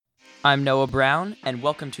I'm Noah Brown, and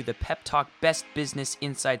welcome to the Pep Talk Best Business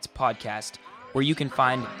Insights podcast, where you can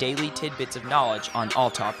find daily tidbits of knowledge on all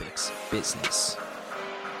topics business.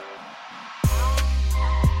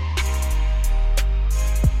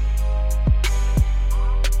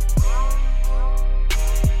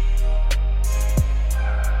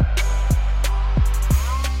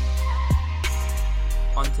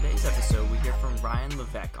 On today's episode, we hear from Ryan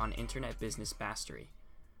Levesque on Internet Business Mastery.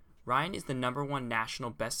 Ryan is the #1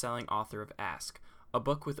 national best-selling author of Ask, a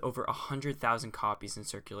book with over 100,000 copies in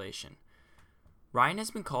circulation. Ryan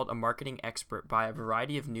has been called a marketing expert by a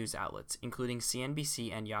variety of news outlets, including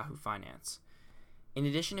CNBC and Yahoo Finance. In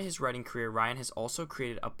addition to his writing career, Ryan has also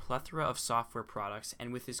created a plethora of software products,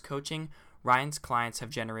 and with his coaching, Ryan's clients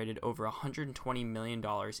have generated over $120 million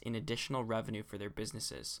in additional revenue for their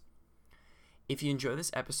businesses. If you enjoy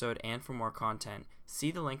this episode and for more content, see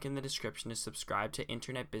the link in the description to subscribe to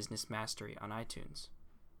Internet Business Mastery on iTunes.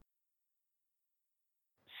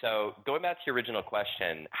 So going back to your original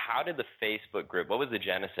question, how did the Facebook group, what was the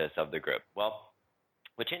genesis of the group? Well,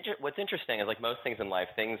 what's interesting is, like most things in life,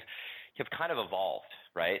 things have kind of evolved,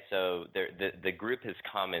 right? So the group has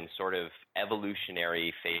come in sort of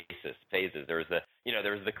evolutionary phases. There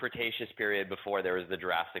was the Cretaceous period before there was the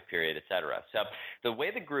Jurassic period, et cetera. So the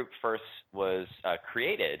way the group first was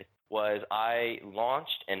created was I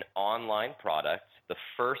launched an online product, the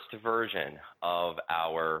first version of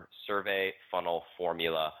our Survey Funnel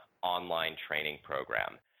Formula online training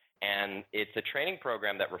program. And it's a training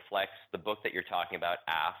program that reflects the book that you're talking about,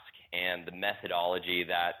 Ask, and the methodology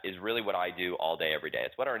that is really what I do all day, every day.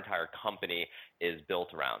 It's what our entire company is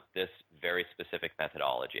built around, this very specific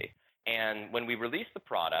methodology. And when we released the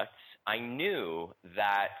product, I knew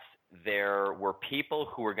that there were people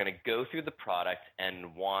who were going to go through the product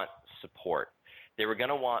and want support. They were going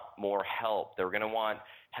to want more help. They were going to want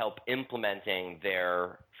help implementing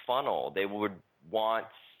their funnel. They would want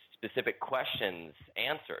specific questions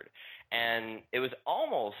answered. And it was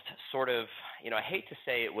almost sort of, I hate to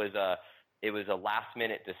say it was a last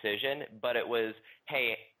minute decision, but it was,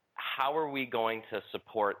 hey, how are we going to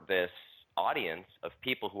support this audience of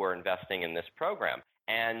people who are investing in this program?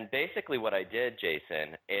 And basically what I did,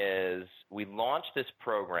 Jason, is we launched this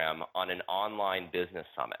program on an online business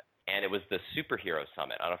summit. And it was the Superhero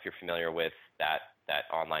Summit. I don't know if you're familiar with that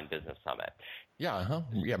online business summit. Yeah,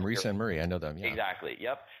 yeah, Marisa and Murray, I know them. Yeah. Exactly,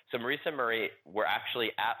 yep. So Marisa and Murray were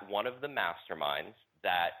actually at one of the masterminds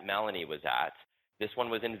that Melanie was at. This one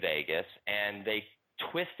was in Vegas, and they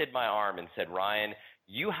twisted my arm and said, Ryan,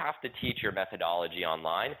 you have to teach your methodology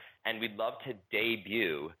online, and we'd love to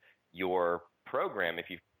debut your program if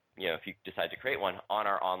you decide to create one on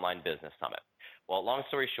our online business summit. Well, long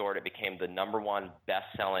story short, it became the #1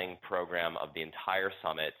 best-selling program of the entire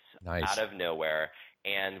summit. Nice. Out of nowhere.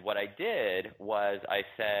 And what I did was I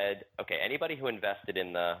said, okay, anybody who invested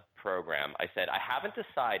in the program, I said, I haven't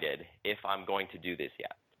decided if I'm going to do this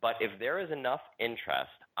yet. But if there is enough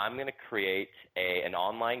interest, I'm going to create an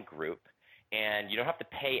online group. And you don't have to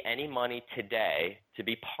pay any money today to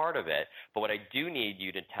be part of it. But what I do need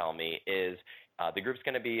you to tell me is the group's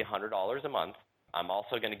going to be $100 a month. I'm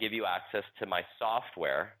also going to give you access to my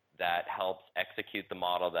software that helps execute the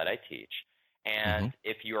model that I teach. And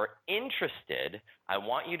if you're interested, I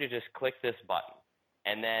want you to just click this button.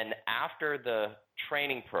 And then after the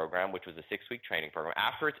training program, which was a 6-week training program,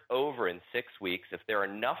 after it's over in 6 weeks, if there are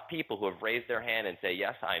enough people who have raised their hand and say,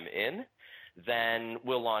 yes, I'm in, then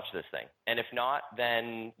we'll launch this thing. And if not,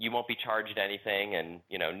 then you won't be charged anything and,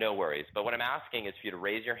 no worries. But what I'm asking is for you to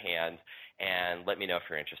raise your hand and let me know if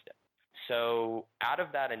you're interested. So out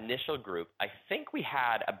of that initial group, I think we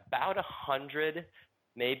had about 100,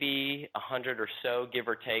 maybe 100 or so, give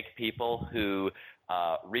or take, people who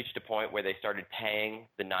reached a point where they started paying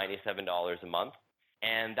the $97 a month.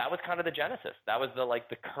 And that was kind of the genesis. That was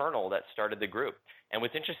the kernel that started the group. And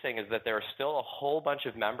what's interesting is that there are still a whole bunch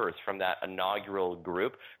of members from that inaugural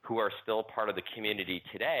group who are still part of the community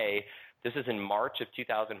today. This is in March of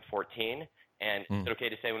 2014. And is it okay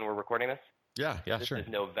to say when we're recording this? Yeah, this sure. This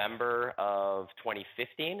is November of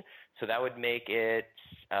 2015. So that would make it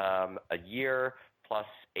a year plus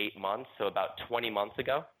 8 months, so about 20 months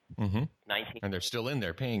ago. 19. And they're still in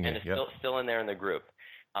there paying and you. And it's still in there in the group.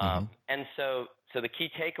 And so the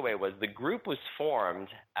key takeaway was the group was formed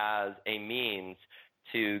as a means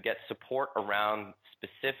to get support around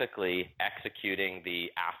specifically executing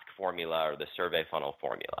the Ask formula or the Survey Funnel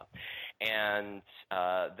formula. And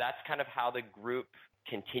that's kind of how the group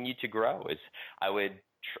continued to grow. Is I would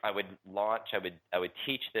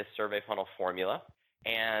teach this Survey Funnel formula,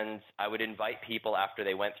 And I would invite people after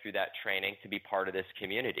they went through that training to be part of this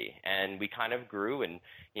community. And we kind of grew in,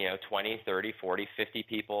 20, 30, 40, 50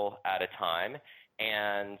 people at a time.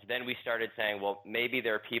 And then we started saying, well, maybe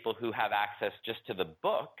there are people who have access just to the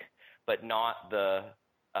book, but not the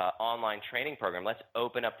online training program. Let's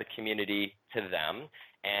open up the community to them.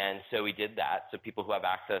 And so we did that. So people who have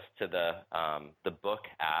access to the book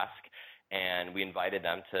Ask, and we invited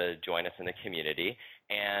them to join us in the community.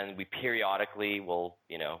 And we periodically will,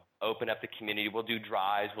 open up the community. We'll do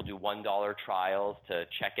drives. We'll do $1 trials to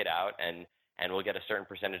check it out, and we'll get a certain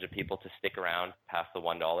percentage of people to stick around past the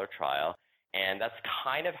 $1 trial. And that's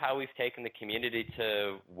kind of how we've taken the community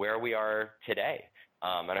to where we are today.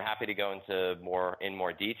 And I'm happy to go into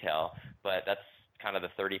more detail, but that's kind of the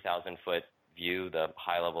 30,000-foot view, the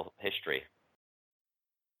high-level history.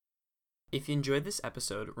 If you enjoyed this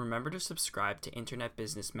episode, remember to subscribe to Internet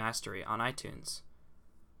Business Mastery on iTunes.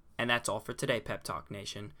 And that's all for today, Pep Talk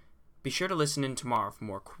Nation. Be sure to listen in tomorrow for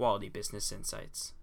more quality business insights.